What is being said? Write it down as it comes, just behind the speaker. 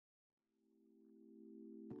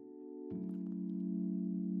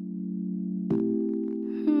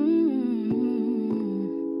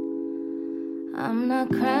I'm not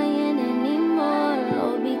crying anymore,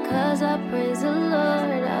 oh, because I praise the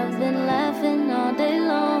Lord. I've been laughing all day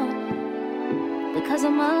long because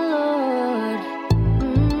of my Lord.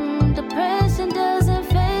 Depression doesn't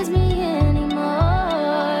faze me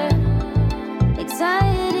anymore.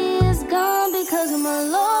 Anxiety is gone because of my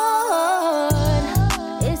Lord.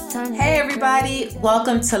 It's time. Hey everybody,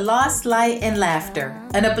 welcome to Lost Light and Laughter,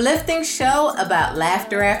 an uplifting show about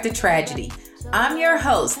laughter after tragedy. I'm your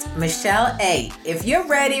host, Michelle A. If you're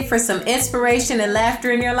ready for some inspiration and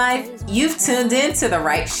laughter in your life, you've tuned in to the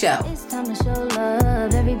right show. It's time to show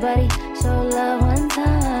love, everybody. Show love one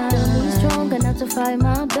time. Feel me strong enough to fight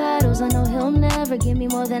my battles. I know he'll never give me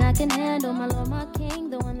more than I can handle. My Lord, my King,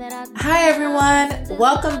 the one that I... Hi everyone,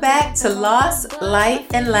 welcome back to Lost Light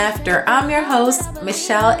and Laughter. I'm your host,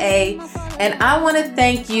 Michelle A. And I want to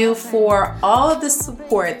thank you for all of the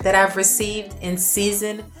support that I've received in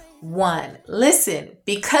season 1. Listen,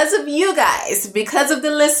 because of you guys, because of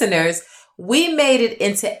the listeners, we made it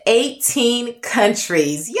into 18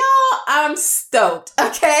 countries. Y'all, I'm stoked,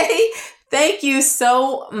 okay? Thank you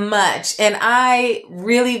so much. And I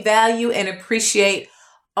really value and appreciate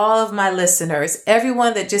all of my listeners,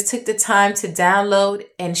 everyone that just took the time to download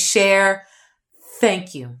and share.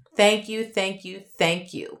 Thank you. Thank you. Thank you.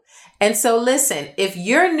 Thank you. And so listen, if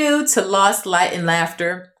you're new to Lost Light and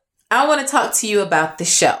Laughter, I want to talk to you about the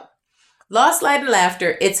show. Lost Light and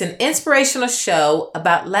Laughter, it's an inspirational show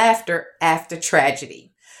about laughter after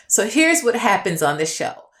tragedy. So here's what happens on the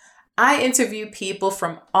show. I interview people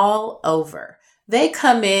from all over. They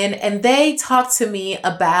come in and they talk to me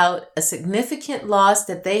about a significant loss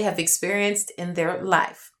that they have experienced in their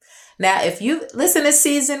life. Now, if you listen to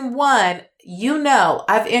season 1, you know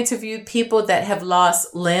I've interviewed people that have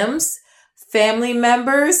lost limbs, family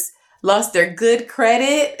members, lost their good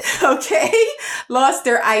credit, okay? Lost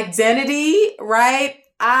their identity, right?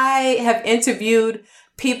 I have interviewed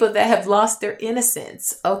people that have lost their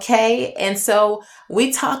innocence, okay? And so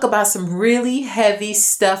we talk about some really heavy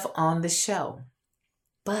stuff on the show,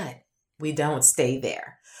 but we don't stay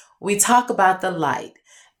there. We talk about the light,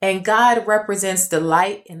 and God represents the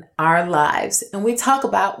light in our lives. And we talk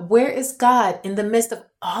about where is God in the midst of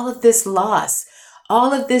all of this loss,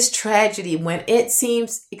 all of this tragedy, when it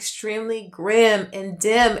seems extremely grim and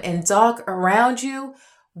dim and dark around you.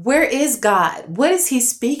 Where is God? What is he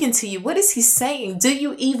speaking to you? What is he saying? Do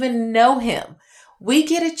you even know him? We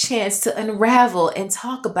get a chance to unravel and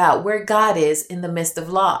talk about where God is in the midst of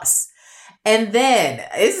loss. And then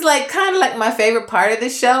it's like kind of like my favorite part of the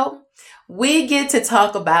show. We get to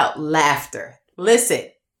talk about laughter. Listen,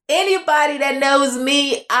 anybody that knows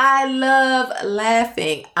me, I love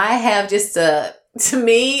laughing. I have just to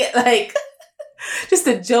me, like just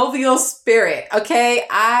a jovial spirit. Okay.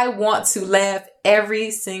 I want to laugh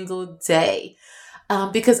every single day.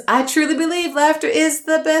 Because I truly believe laughter is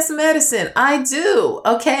the best medicine. I do.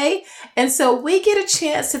 Okay. And so we get a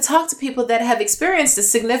chance to talk to people that have experienced a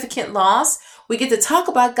significant loss. We get to talk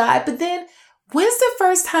about God, but then when's the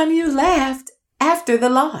first time you laughed after the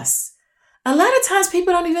loss? A lot of times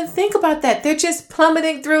people don't even think about that. They're just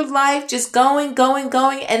plummeting through life, just going,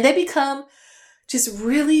 and they become just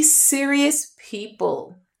really serious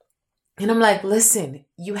people. And I'm like, listen,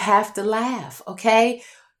 you have to laugh, okay?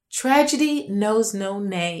 Tragedy knows no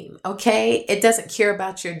name, okay? It doesn't care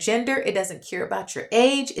about your gender. It doesn't care about your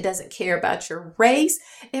age. It doesn't care about your race.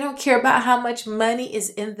 It don't care about how much money is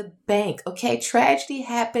in the bank, okay? Tragedy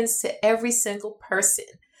happens to every single person.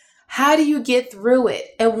 How do you get through it?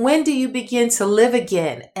 And when do you begin to live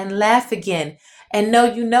again and laugh again and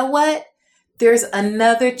know, you know what? There's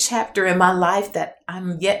another chapter in my life that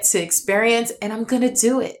I'm yet to experience, and I'm going to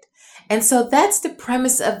do it. And so that's the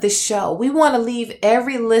premise of the show. We want to leave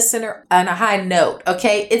every listener on a high note,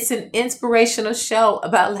 okay? It's an inspirational show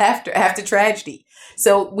about laughter after tragedy.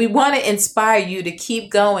 So we want to inspire you to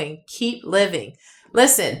keep going, keep living.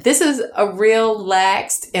 Listen, this is a real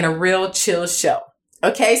relaxed and a real chill show,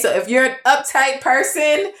 okay? So if you're an uptight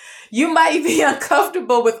person, you might be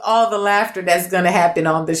uncomfortable with all the laughter that's going to happen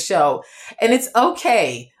on the show. And it's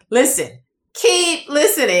okay. Listen. Keep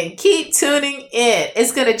listening. Keep tuning in.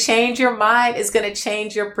 It's going to change your mind. It's going to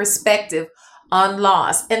change your perspective on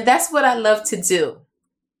loss. And that's what I love to do.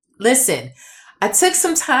 Listen, I took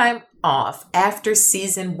some time off after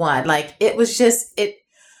season 1. Like it was just,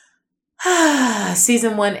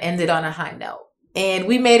 season 1 ended on a high note. And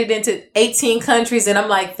we made it into 18 countries. And I'm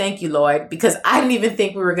like, thank you, Lord, because I didn't even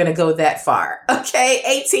think we were going to go that far. Okay.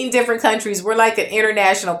 18 different countries. We're like an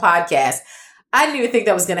international podcast. I didn't even think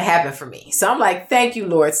that was going to happen for me. So I'm like, thank you,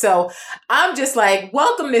 Lord. So I'm just like,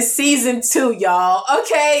 welcome to season 2, y'all.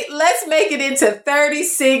 Okay, let's make it into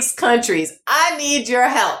 36 countries. I need your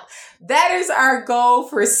help. That is our goal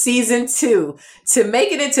for season 2, to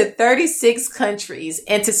make it into 36 countries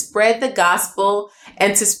and to spread the gospel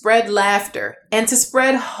and to spread laughter and to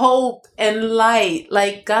spread hope and light.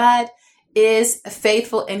 Like, God is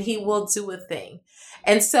faithful and he will do a thing.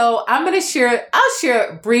 And so I'll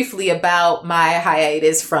share briefly about my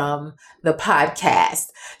hiatus from the podcast.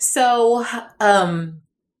 So,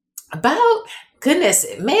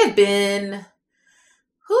 it may have been,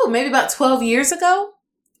 maybe about 12 years ago,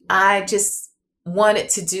 I just wanted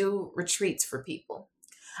to do retreats for people.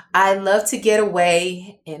 I love to get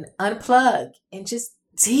away and unplug and just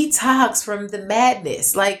detox from the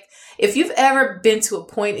madness. Like, if you've ever been to a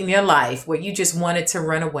point in your life where you just wanted to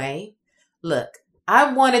run away, look,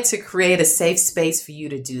 I wanted to create a safe space for you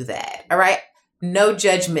to do that. All right. No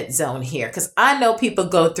judgment zone here. Because I know people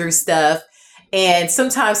go through stuff and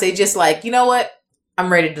sometimes they just like, you know what?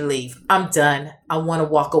 I'm ready to leave. I'm done. I want to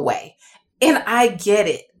walk away. And I get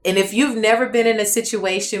it. And if you've never been in a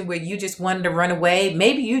situation where you just wanted to run away,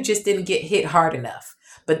 maybe you just didn't get hit hard enough.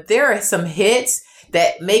 But there are some hits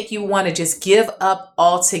that make you want to just give up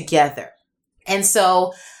altogether. And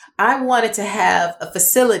so I wanted to have a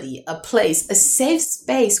facility, a place, a safe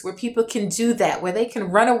space where people can do that, where they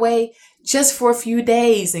can run away just for a few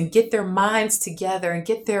days and get their minds together and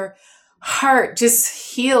get their heart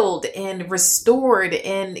just healed and restored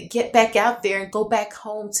and get back out there and go back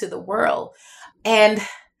home to the world. And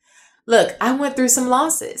look, I went through some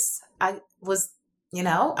losses. I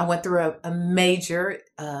went through a major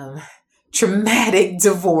traumatic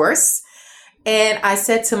divorce. And I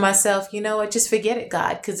said to myself, you know what, just forget it,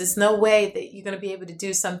 God, because there's no way that you're going to be able to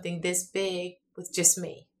do something this big with just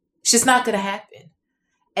me. It's just not going to happen.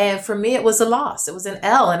 And for me, it was a loss. It was an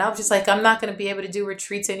L. And I was just like, I'm not going to be able to do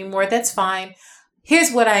retreats anymore. That's fine.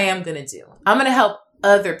 Here's what I am going to do. I'm going to help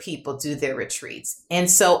other people do their retreats.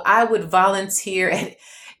 And so I would volunteer at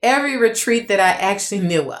every retreat that I actually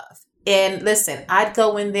knew of. And listen, I'd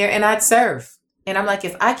go in there and I'd serve. And I'm like,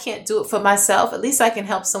 if I can't do it for myself, at least I can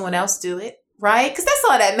help someone else do it. Right? Because that's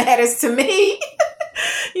all that matters to me.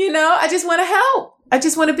 I just want to help. I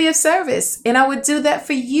just want to be of service. And I would do that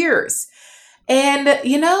for years. And,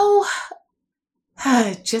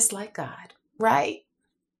 just like God, right?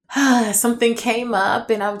 Something came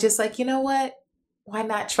up and I was just like, you know what? Why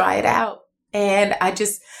not try it out? And I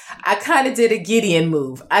kind of did a Gideon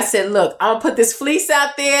move. I said, look, I'm going to put this fleece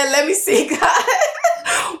out there. Let me see, God,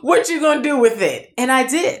 what you going to do with it? And I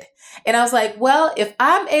did. And I was like, well, if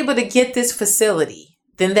I'm able to get this facility,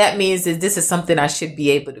 then that means that this is something I should be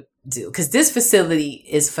able to do, because this facility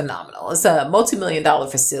is phenomenal. It's a multi-million-dollar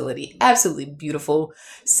facility, absolutely beautiful,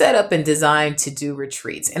 set up and designed to do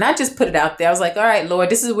retreats. And I just put it out there. I was like, all right, Lord,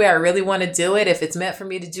 this is where I really want to do it. If it's meant for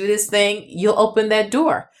me to do this thing, you'll open that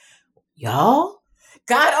door. Y'all,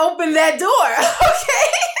 God opened that door. Okay.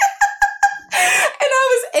 And I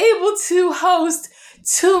was able to host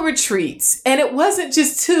 2 retreats. And it wasn't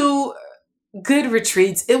just 2 good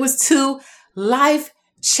retreats. It was 2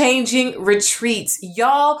 life-changing retreats.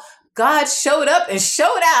 Y'all, God showed up and showed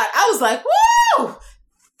out. I was like, woo!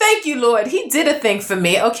 Thank you, Lord. He did a thing for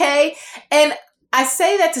me, okay? And I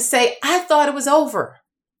say that to say, I thought it was over.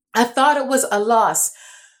 I thought it was a loss.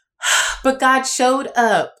 But God showed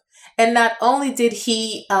up. And not only did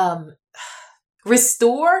he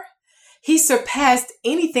restore, he surpassed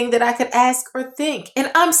anything that I could ask or think.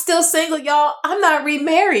 And I'm still single, y'all. I'm not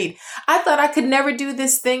remarried. I thought I could never do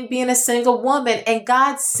this thing being a single woman. And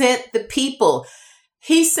God sent the people.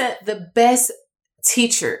 He sent the best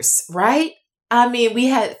teachers, right? I mean, we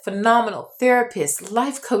had phenomenal therapists,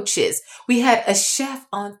 life coaches. We had a chef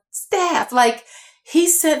on staff. Like, he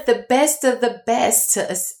sent the best of the best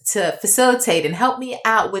to facilitate and help me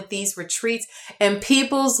out with these retreats, and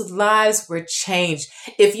people's lives were changed.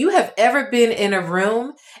 If you have ever been in a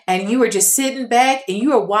room and you were just sitting back and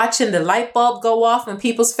you were watching the light bulb go off on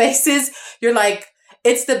people's faces, you're like,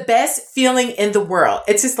 it's the best feeling in the world.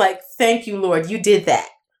 It's just like, thank you, Lord, you did that.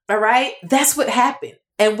 All right. That's what happened.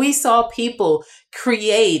 And we saw people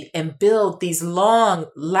create and build these long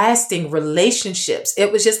lasting relationships.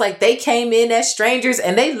 It was just like they came in as strangers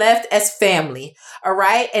and they left as family. All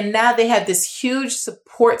right. And now they have this huge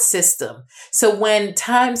support system. So when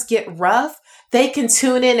times get rough, they can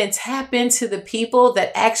tune in and tap into the people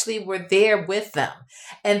that actually were there with them,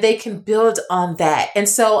 and they can build on that. And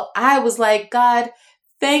so I was like, God,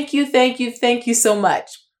 thank you so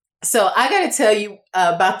much. So I got to tell you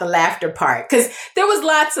about the laughter part, because there was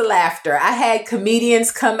lots of laughter. I had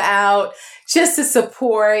comedians come out just to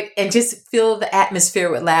support and just fill the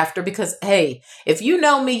atmosphere with laughter, because, hey, if you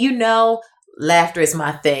know me, you know laughter is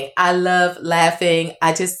my thing. I love laughing.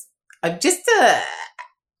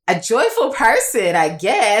 a joyful person, I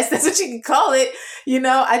guess. That's what you can call it.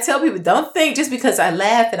 I tell people, don't think just because I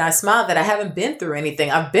laugh and I smile that I haven't been through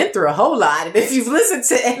anything. I've been through a whole lot. And if you've listened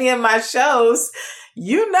to any of my shows,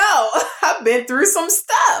 I've been through some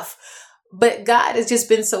stuff. But God has just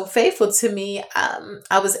been so faithful to me.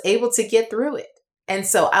 I was able to get through it. And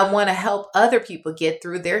so I want to help other people get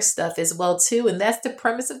through their stuff as well, too. And that's the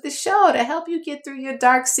premise of the show, to help you get through your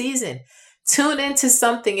dark season. Tune into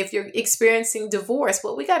something if you're experiencing divorce.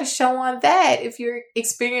 Well, we got a show on that. If you're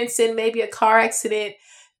experiencing maybe a car accident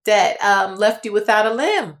that left you without a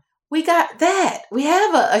limb, we got that. We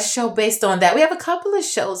have a show based on that. We have a couple of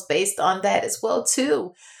shows based on that as well,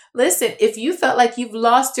 too. Listen, if you felt like you've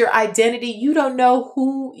lost your identity, you don't know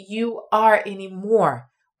who you are anymore,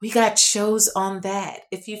 we got shows on that.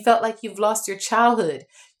 If you felt like you've lost your childhood,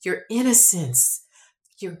 your innocence,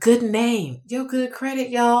 your good name, your good credit,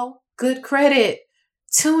 y'all, good credit,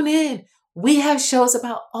 tune in. We have shows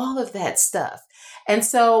about all of that stuff. And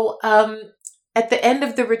so at the end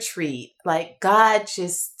of the retreat, like, God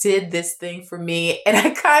just did this thing for me. And I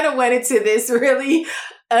kind of went into this really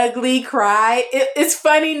ugly cry. It's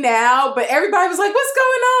funny now, but everybody was like, what's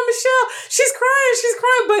going on, Michelle? She's crying.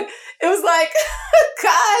 But it was like,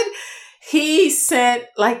 God, he sent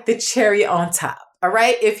like the cherry on top. All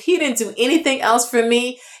right. If he didn't do anything else for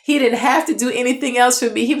me, he didn't have to do anything else for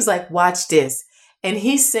me. He was like, watch this. And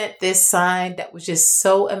he sent this sign that was just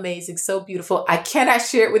so amazing, so beautiful. I cannot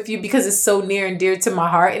share it with you because it's so near and dear to my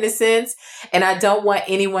heart in a sense. And I don't want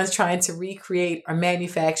anyone trying to recreate or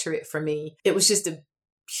manufacture it for me. It was just the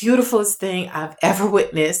beautifulest thing I've ever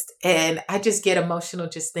witnessed. And I just get emotional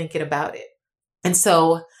just thinking about it. And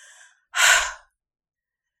so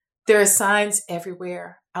there are signs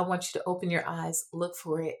everywhere. I want you to open your eyes, look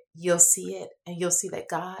for it. You'll see it, and you'll see that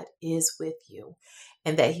God is with you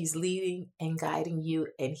and that he's leading and guiding you.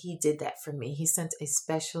 And he did that for me. He sent a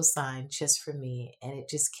special sign just for me, and it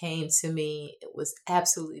just came to me. It was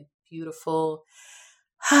absolutely beautiful.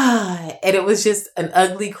 And it was just an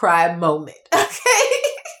ugly cry moment. Okay.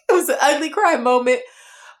 It was an ugly cry moment,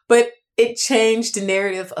 but it changed the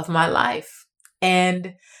narrative of my life.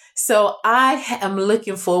 And so I am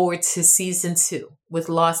looking forward to season 2 with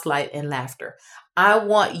Lost Light and Laughter. I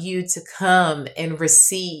want you to come and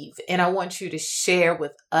receive, and I want you to share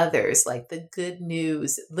with others like the good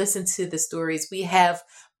news. Listen to the stories. We have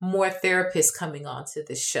more therapists coming on to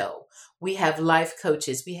the show. We have life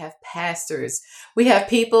coaches. We have pastors. We have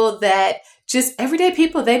people that just everyday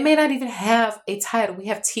people. They may not even have a title. We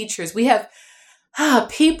have teachers. We have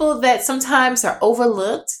people that sometimes are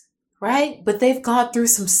overlooked, right? But they've gone through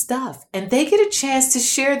some stuff and they get a chance to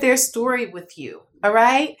share their story with you. All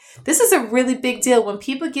right. This is a really big deal. When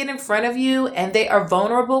people get in front of you and they are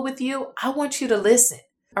vulnerable with you, I want you to listen.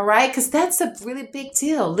 All right. Because that's a really big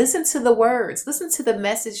deal. Listen to the words, listen to the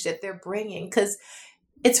message that they're bringing, because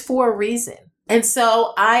it's for a reason. And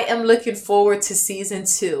so I am looking forward to season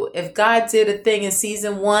 2. If God did a thing in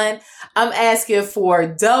season 1, I'm asking for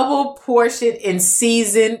a double portion in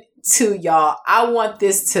season 2, y'all. I want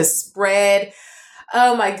this to spread.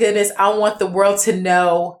 Oh my goodness. I want the world to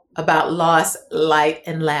know about Lost Light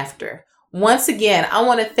and Laughter. Once again, I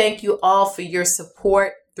want to thank you all for your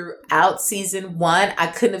support throughout season 1. I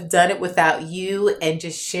couldn't have done it without you and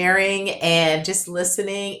just sharing and just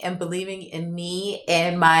listening and believing in me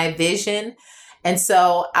and my vision. And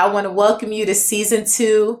so I want to welcome you to season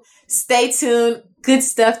 2. Stay tuned. Good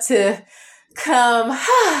stuff to come.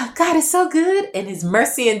 God is so good and his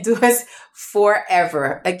mercy endures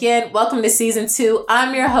forever. Again, welcome to season 2.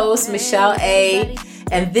 I'm your host, Michelle A.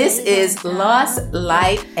 And this is Lost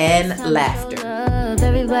Light and Laughter.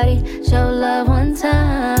 Everybody show love one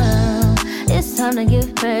time. It's time to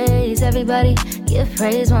give praise. Everybody give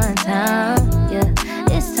praise one time. Yeah,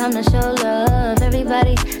 it's time to show love.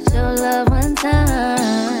 Everybody show love one time.